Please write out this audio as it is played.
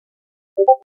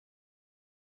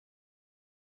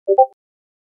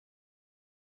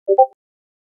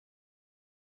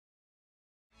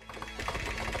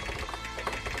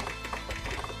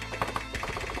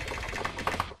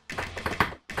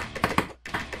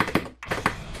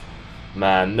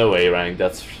Man, no A rank,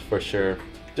 that's for sure.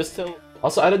 Just still.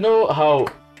 Also, I don't know how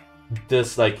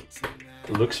this like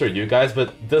looks for you guys,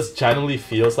 but this generally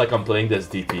feels like I'm playing this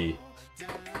DP.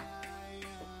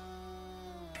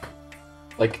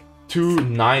 Like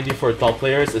 290 for top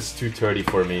players is 230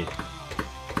 for me.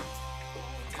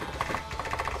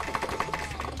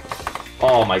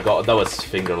 Oh my god, that was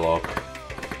finger lock.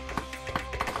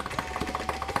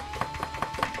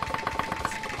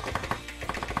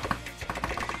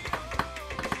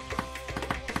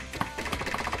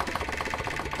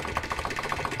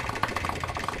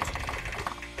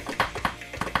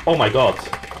 Oh my god.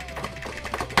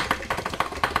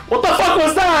 What the fuck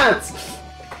was that?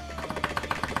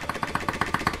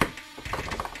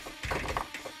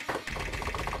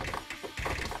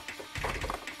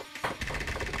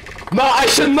 No, I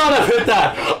should not have hit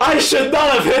that! I should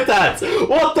not have hit that!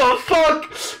 What the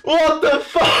fuck? What the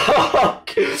fuck?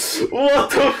 What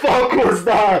the fuck was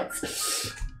that?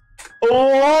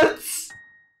 What?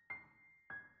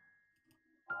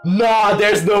 Nah,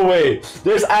 there's no way.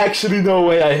 There's actually no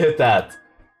way I hit that.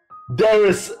 There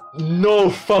is no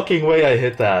fucking way I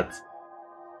hit that.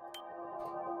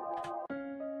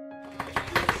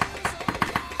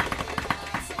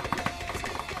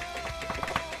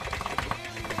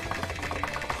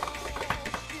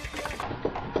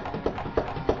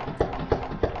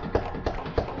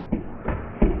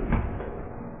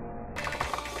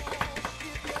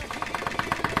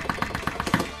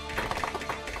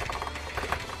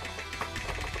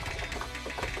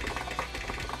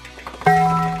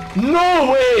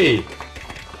 No way!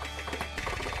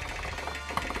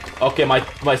 Okay, my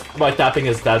tapping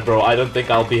is dead, bro. I don't think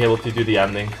I'll be able to do the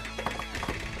ending.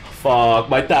 Fuck,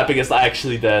 my tapping is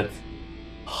actually dead.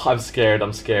 I'm scared,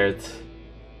 I'm scared.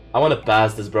 I want to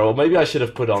pass this, bro. Maybe I should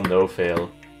have put on no fail.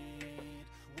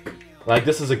 Like,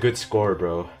 this is a good score,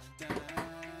 bro.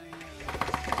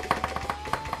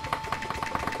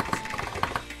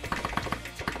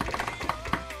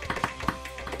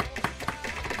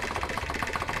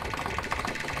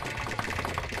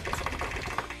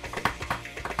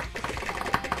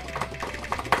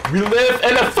 We live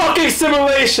in a fucking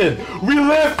simulation! We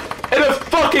live in a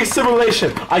fucking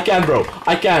simulation! I can, bro.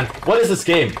 I can. What is this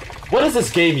game? What is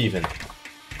this game even?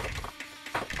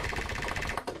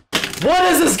 What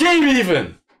is this game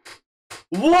even?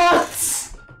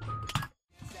 What?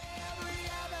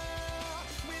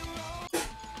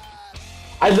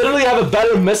 I literally have a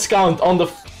better miscount on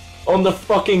the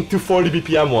fucking 240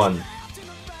 BPM one.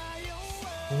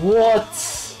 What?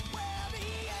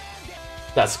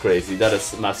 That's crazy. That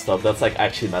is messed up. That's like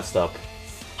actually messed up.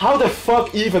 How the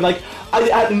fuck even? Like, I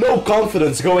had no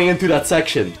confidence going into that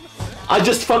section. I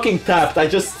just fucking tapped. I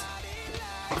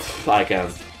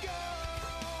can't.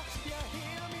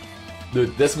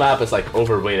 Dude, this map is like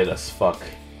overweighted as fuck.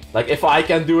 Like, if I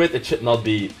can do it, it should not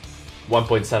be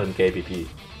 1.7 kpp.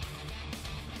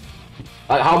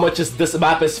 Like, how much is this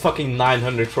map? Is fucking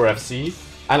 900 for FC,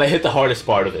 and I hit the hardest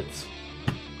part of it.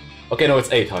 Okay, no,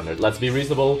 it's 800. Let's be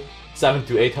reasonable. 7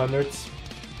 to 800s.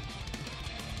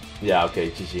 Yeah, okay,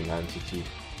 GG, man, GG.